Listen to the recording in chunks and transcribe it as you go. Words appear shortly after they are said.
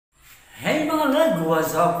lhug!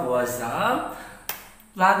 What's up? What's up?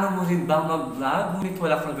 Plano mo rin bang mag-vlog ngunit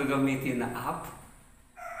wala kang gagamitin na app?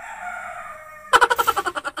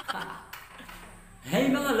 Hey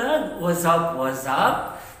mga lhug! What's up? What's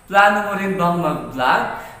up? Plano mo rin bang mag-vlog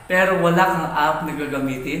pero wala kang app na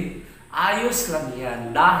gagamitin? Ayos lang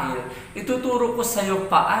yan dahil ituturo ko sa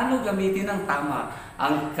iyo paano gamitin ng tama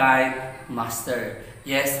ang Kinemaster.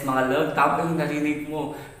 Yes mga lhug, tama yung narinig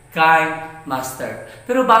mo. Kinemaster.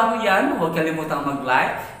 Pero bago yan, huwag kalimutang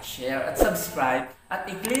mag-like, share at subscribe at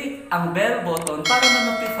i-click ang bell button para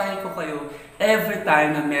ma-notify ko kayo every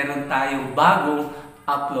time na meron tayong bagong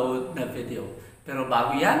upload na video. Pero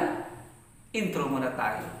bago yan, intro muna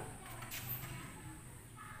tayo.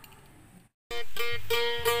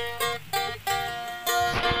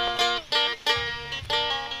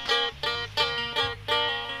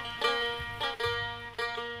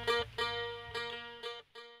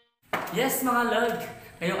 Yes mga lhug,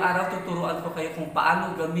 ngayong araw tuturuan ko kayo kung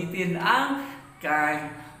paano gamitin ang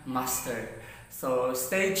Kinemaster. So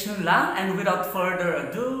stay tuned lang and without further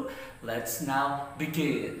ado, let's now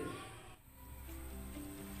begin.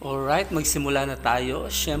 Alright, magsimula na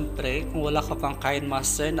tayo. Siyempre, kung wala ka pang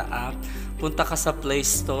Kinemaster na app, punta ka sa Play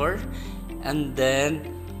Store and then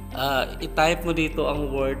i-type mo dito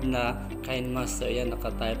ang word na Kinemaster. Yan,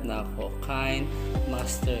 naka-type na ako.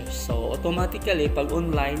 Kinemaster. So, automatically, pag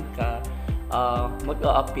online ka,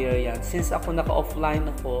 mag-a-appear yan. Since ako naka-offline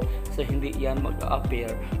ako, so hindi yan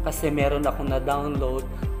mag-a-appear. Kasi meron ako na-download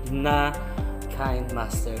na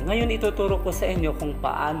Kinemaster. Ngayon, ituturo ko sa inyo kung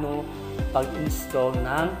paano pag-install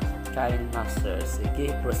ng Kinemaster.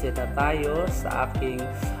 Sige, proceed na tayo sa aking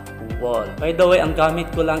wall. By the way, ang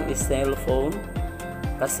gamit ko lang is cellphone.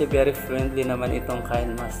 Kasi very friendly naman itong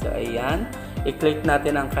Kinemaster. Ayan. I-click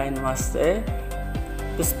natin ang Kinemaster.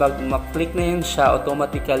 Tapos pag mag-click na yun siya,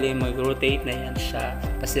 automatically mag-rotate na yan siya.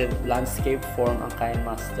 Kasi landscape form ang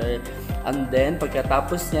Kinemaster. And then,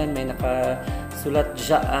 pagkatapos yan, may nakasulat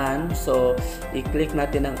dyan. So, i-click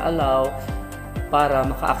natin ang allow para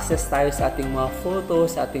maka-access tayo sa ating mga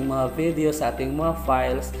photos, sa ating mga videos, sa ating mga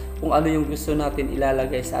files. Kung ano yung gusto natin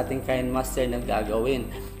ilalagay sa ating Kinemaster na gagawin.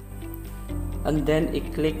 And then,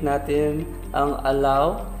 i-click natin ang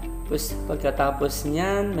allow. Tapos, pagkatapos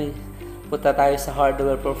niyan, may punta tayo sa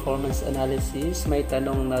hardware performance analysis. May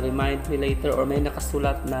tanong na remind me later or may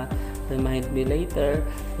nakasulat na remind me later.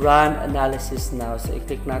 Run analysis now. So,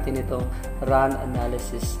 i-click natin itong run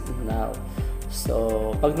analysis now.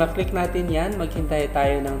 So, pag na-click natin yan, maghintay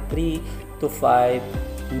tayo ng 3 to 5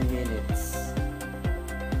 minutes.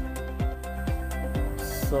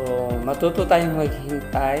 So, matuto tayong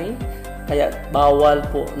maghintay. Kaya bawal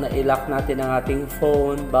po na i-lock natin ang ating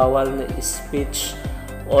phone, bawal na i-speech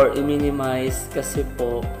or i-minimize kasi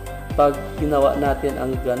po pag ginawa natin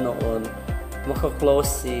ang ganoon,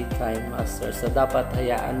 maka-close si Kinemaster. So dapat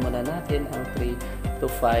hayaan muna natin ang 3 to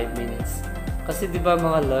 5 minutes. Kasi 'di ba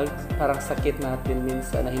mga lhug, parang sakit natin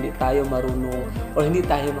minsan na hindi tayo marunong or hindi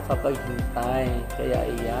tayo makapaghintay. Kaya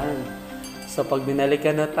iyan. So pag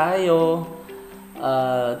binalikan na tayo,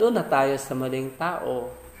 doon na tayo sa maling tao.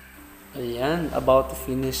 Ayan, about to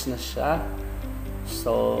finish na siya.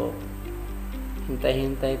 So,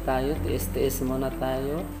 hintay-hintay tayo. Tiis-tiis muna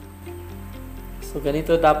tayo. So,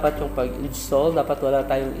 ganito dapat yung pag-install. Dapat wala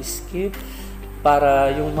tayong skip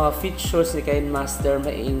para yung mga features ni Kinemaster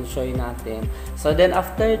ma-enjoy natin. So, then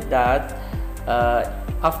after that,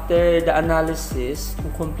 after the analysis,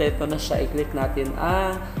 kung kompleto na siya, i-click natin.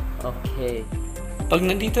 Okay. Pag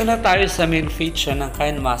nandito na tayo sa main feature ng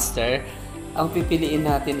Kinemaster, ang pipiliin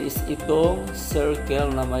natin is itong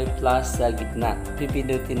circle na may plus sa gitna.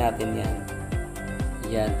 Pipindutin natin yan.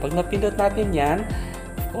 Yan. Pag napindot natin yan,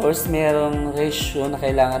 of course, merong ratio na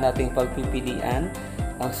kailangan nating pagpipilian.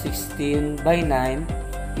 Ang 16 by 9,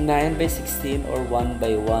 9 by 16, or 1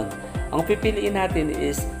 by 1. Ang pipiliin natin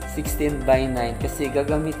is 16 by 9 kasi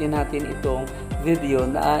gagamitin natin itong video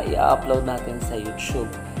na i-upload natin sa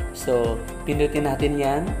YouTube. So, pindutin natin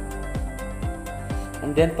yan.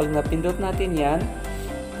 And then, pag napindot natin yan,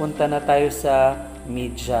 punta na tayo sa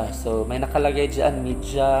media. So, may nakalagay dyan,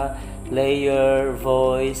 media, layer,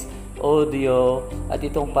 voice, audio, at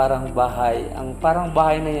itong parang bahay. Ang parang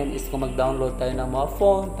bahay na yan is kung mag-download tayo ng mga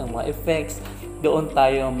font, ng mga effects, doon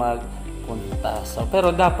tayo magpunta. So, pero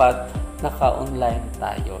dapat naka-online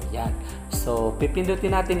tayo. Yan. So,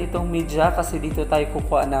 pipindutin natin itong media kasi dito tayo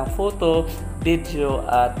kukuha ng photo, video,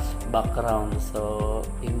 at background. So,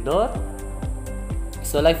 pindot.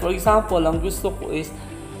 So like for example, ang gusto ko is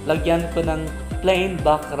lagyan ko ng plain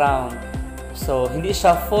background. So hindi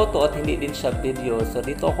siya photo at hindi din siya video. So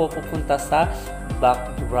dito ako pupunta sa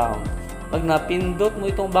background. Pag napindot mo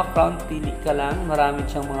itong background, pili ka lang. Marami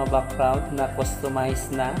siyang mga background na customize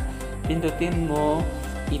na. Pindutin mo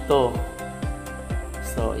ito.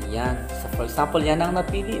 So, yan. So, for example, yan ang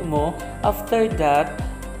napili mo. After that,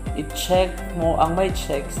 i-check mo ang may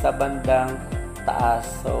check sa bandang taas.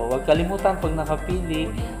 So, huwag kalimutan pag nakapili,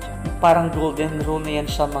 parang golden rule na yan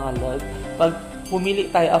siya mga lhug. Pag pumili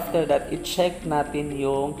tayo after that, i-check natin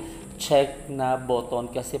yung check na button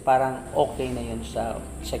kasi parang okay na yun siya.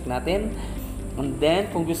 Check natin. And then,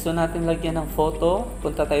 kung gusto natin lagyan ng photo,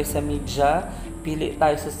 punta tayo sa media, pili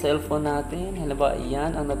tayo sa cellphone natin. Halimbawa,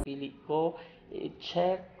 yan ang napili ko.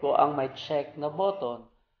 I-check ko ang may check na button.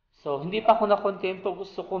 So, hindi pa ako nakontento.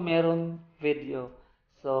 Gusto ko meron video.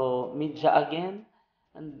 So, media again.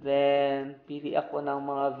 And then, pili ako ng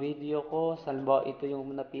mga video ko. Halimbawa, ito yung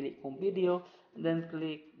napili kong video. And then,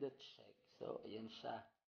 click the check. So, ayan siya.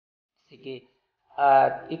 Sige.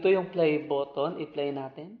 At ito yung play button. I-play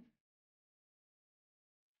natin.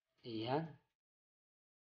 Ayan.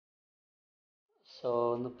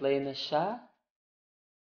 So, na-play na siya.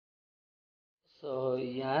 So,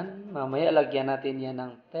 yan. Mamaya, lagyan natin yan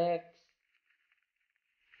ng text.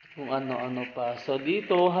 Kung ano-ano pa. So,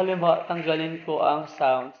 dito, halimbawa, tanggalin ko ang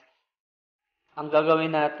sounds. Ang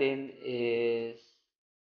gagawin natin is,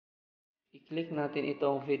 i-click natin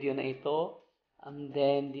itong video na ito. And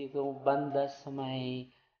then, dito banda sa may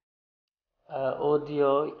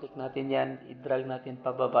audio, i-click natin yan. I-drag natin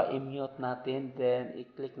pababa. I-mute natin. Then,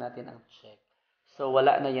 i-click natin ang check. So,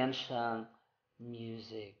 wala na yan siyang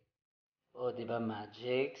music. O, di ba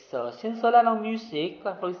magic? So, since wala ng music,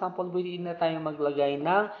 for example, pwede na tayong maglagay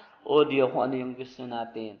ng audio kung ano yung gusto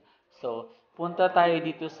natin. So, punta tayo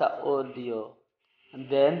dito sa audio. And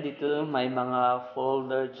then, dito may mga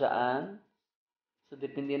folder dyan. So,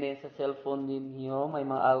 depende na yan sa cellphone ninyo. May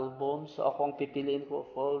mga album. So, ako ang pipiliin ko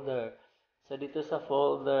folder. So, dito sa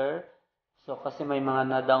folder, so, kasi may mga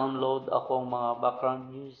na-download akong mga background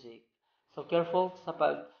music. So, careful sa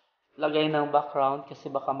paglagay ng background kasi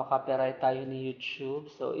baka makapiright tayo ni YouTube.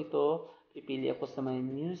 So, ito, pipili ako sa may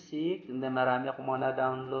music. And then, marami akong mga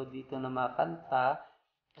na-download dito na mga kanta.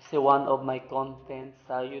 Kasi one of my content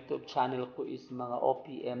sa YouTube channel ko is mga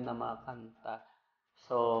OPM na mga kanta.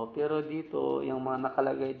 So, pero dito, yung mga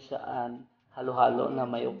nakalagay dyan, halo-halo na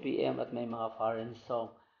may OPM at may mga foreign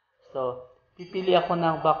song. So, pipili ako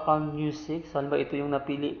ng background music. So, halimbawa ito yung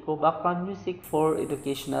napili ko. Background music for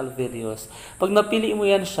educational videos. Pag napili mo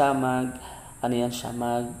yan siya,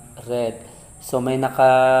 mag-red. So, may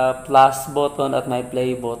naka-plus button at may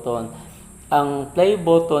play button. Ang play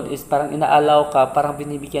button is parang inaalaw ka, parang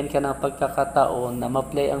binibigyan ka ng pagkakataon na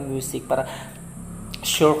ma-play ang music para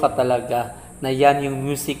sure ka talaga na yan yung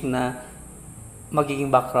music na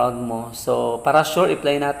magiging background mo. So, para sure,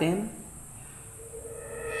 i-play natin.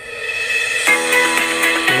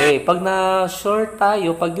 Okay, pag na-sure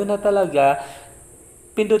tayo, pag yun na talaga,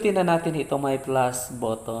 pindutin na natin itong may plus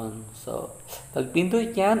button. So, pag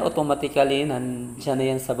pindut yan, automatically, nandiyan na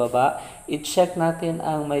yan sa baba. I-check natin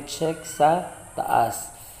ang may check sa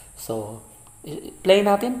taas. So, play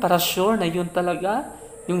natin para sure na yun talaga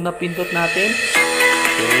yung napindot natin.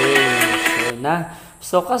 Okay, sure na.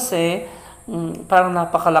 So, kasi, parang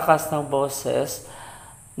napakalakas ng boses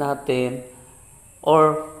natin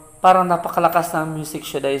or parang napakalakas ng music,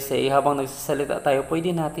 should I say, habang nagsasalita tayo,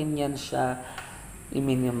 pwede natin yan siya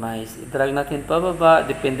i-minimize. I-drag natin pababa,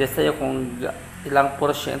 depende sa'yo kung ilang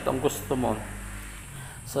porsyento ang gusto mo.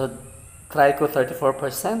 So, try ko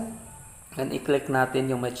 34%, and i-click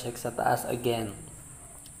natin yung may check sa taas again.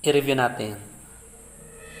 I-review natin.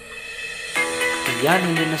 Ayan,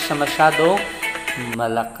 hindi na siya masyado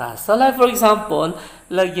malakas. So, like for example,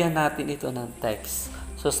 lagyan natin ito ng text.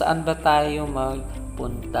 So, saan ba tayo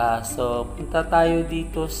magpunta? So, punta tayo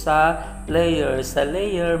dito sa layer. Sa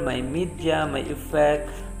layer, may media, may effect,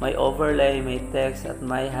 may overlay, may text, at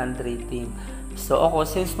may handwriting. So, ako,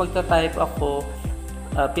 since magta-type ako,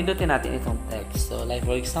 pindutin natin itong text. So, like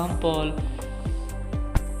for example,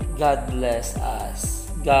 God bless us.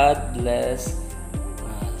 God bless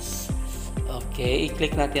us. Okay,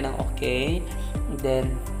 i-click natin ang okay.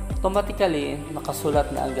 Then, automatically,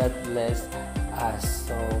 nakasulat na ang God bless us.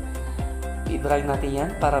 So, i-drag natin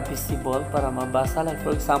yan para visible, para mabasa. Like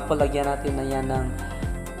for example, lagyan natin na yan ng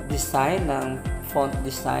design, ng font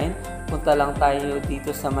design. Punta lang tayo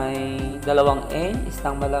dito sa may dalawang A,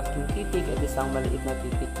 isang malaking titik at isang maliit na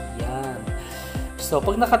titik. Yan. So,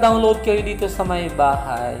 pag naka-download kayo dito sa may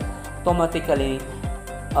bahay, automatically,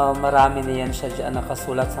 marami na yan siya dyan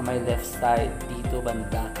nakasulat sa may left side, dito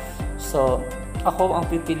banda. So, ako, ang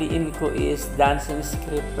pipiliin ko is dancing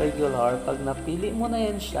script regular. Pag napili mo na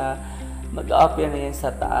yan siya, mag-appear na yan sa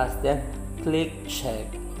taas. Then, click check.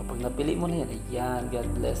 Kapag napili mo na yan, ayan, God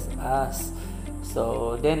bless us.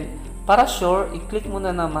 So, then, para sure, i-click mo na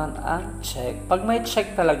naman ang check. Pag may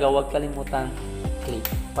check talaga, huwag kalimutan click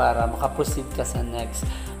para makaproceed ka sa next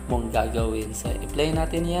mong gagawin. So, i-play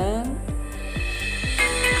natin yan.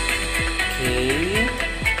 Okay.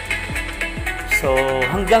 So,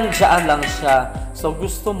 hanggang dyan lang siya. So,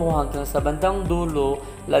 gusto mo hanggang sa bandang dulo,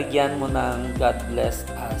 lagyan mo ng God bless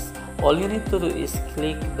us. All you need to do is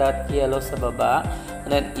click that yellow sa baba and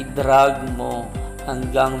then i-drag mo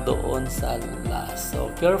hanggang doon sa last. So,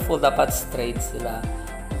 careful, dapat straight sila.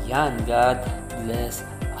 Yan, God bless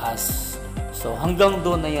us. So, hanggang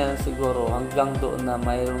doon na yan siguro. Hanggang doon na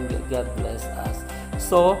mayroong God bless us.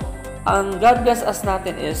 So, ang God bless us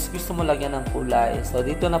natin is gusto mo lagyan ng kulay. So,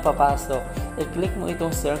 dito na papasok. I-click mo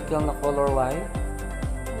itong circle na color white.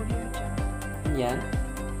 Yan.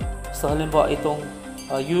 So, halimbawa itong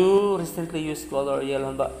you recently used color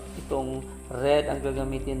yellow. Halimbawa itong red ang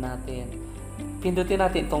gagamitin natin. Pindutin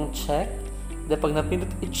natin itong check. Then pag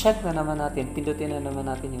i-check na naman natin, pindutin na naman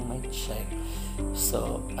natin yung may check.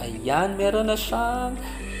 So, ayan, meron na siyang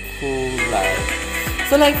kulay.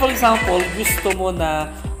 So, like for example, gusto mo na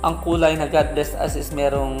ang kulay na God bless us is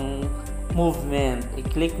merong movement.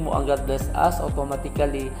 I-click mo ang God bless us,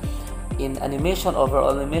 automatically in animation,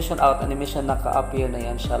 overall animation, out animation, naka-appear na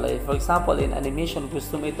yan siya. Like for example, in animation,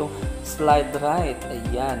 gusto mo itong slide right.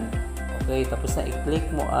 Ayan. Okay, tapos na i-click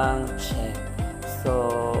mo ang check.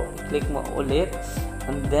 So, i-click mo ulit.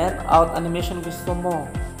 And then, out animation gusto mo.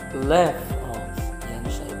 Left. Oh, yan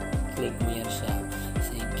siya. I-click mo yan siya.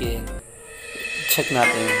 Sige. Check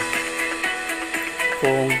natin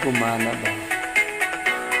kung gumana ba.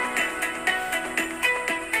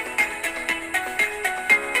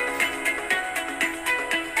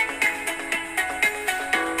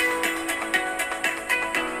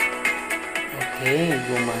 Okay,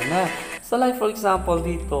 gumana. So, like for example,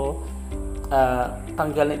 dito,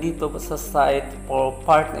 tanggalin dito sa side or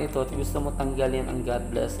part na ito, gusto mo tanggalin ang God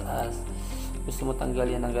bless us. Gusto mo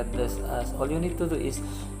tanggalin ang God bless us. All you need to do is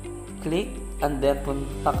click and then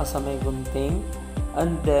punta ka sa may gunting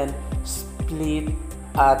and then split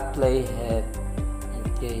at playhead.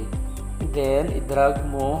 Okay. Then, i-drag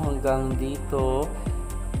mo hanggang dito.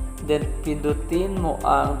 Then, pindutin mo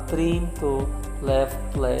ang trim to left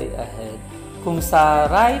play ahead. Kung sa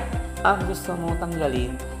right ang gusto mo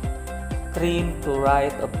tanggalin, trim to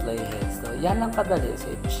right of playhead. So, yan lang kadali.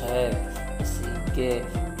 So, check. Sige.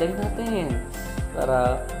 Play natin.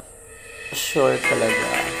 Para sure talaga.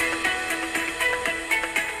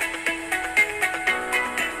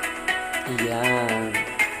 Yan.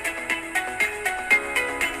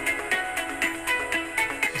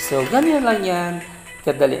 So, ganyan lang yan.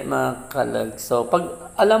 Kadali makalag. So,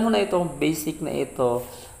 pag alam mo na itong basic na ito,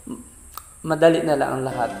 madali na lang ang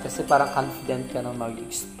lahat kasi parang confident ka na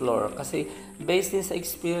mag-explore. Kasi based din sa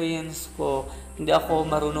experience ko, hindi ako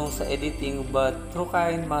marunong sa editing, but through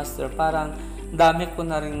Kinemaster, parang dami ko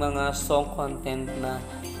na rin mga song content na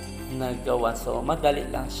nagawa. So, madali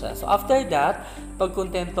lang siya. So, after that, pag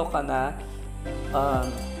kontento ka na,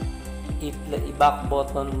 i-back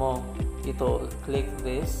button mo ito, click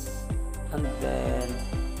this, and then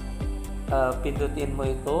pindutin mo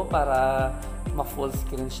ito para ma-full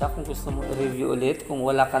screen siya kung gusto mo i-review ulit kung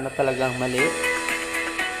wala ka na talagang mali.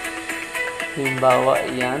 Halimbawa,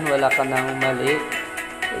 yan, wala ka nang mali.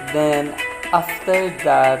 Then, after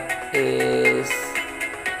that is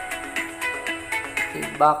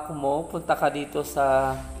i-back mo, punta ka dito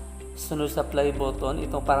sa sunod sa play button,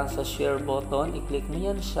 itong parang sa share button, i-click mo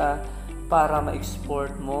yan siya para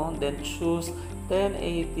ma-export mo. Then, choose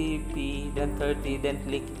 1080p, then 30, then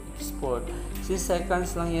click export. 6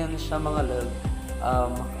 seconds lang yan siya mga love.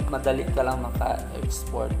 Madali ka lang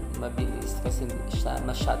maka-export. Mabilis kasi hindi siya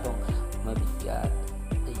masyadong mabigat.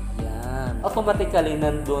 Ayan. Automatically,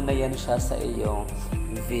 nandun na yan siya sa iyong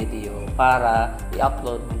video para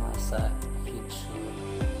i-upload mo na sa YouTube.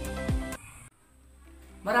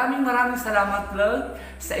 Maraming salamat love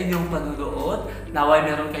sa inyong panunood. Naway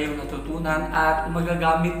meron kayong natutunan at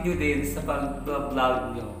magagamit nyo din sa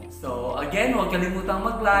pag-vlog nyo. So again, huwag kalimutang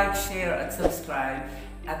mag-like, share at subscribe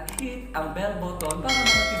at hit ang bell button para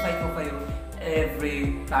ma-notify ko kayo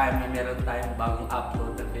every time na meron tayong bagong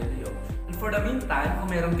upload na video. And for the meantime,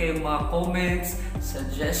 kung meron kayong mga comments,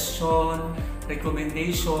 suggestion,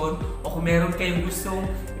 recommendation, o kung meron kayong gustong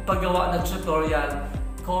ipagawa na tutorial,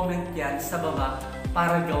 comment yan sa baba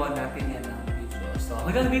para gawa natin yan ng video. So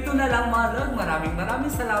hanggang dito na lang mga love.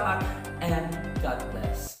 Maraming salamat and God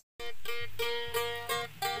bless.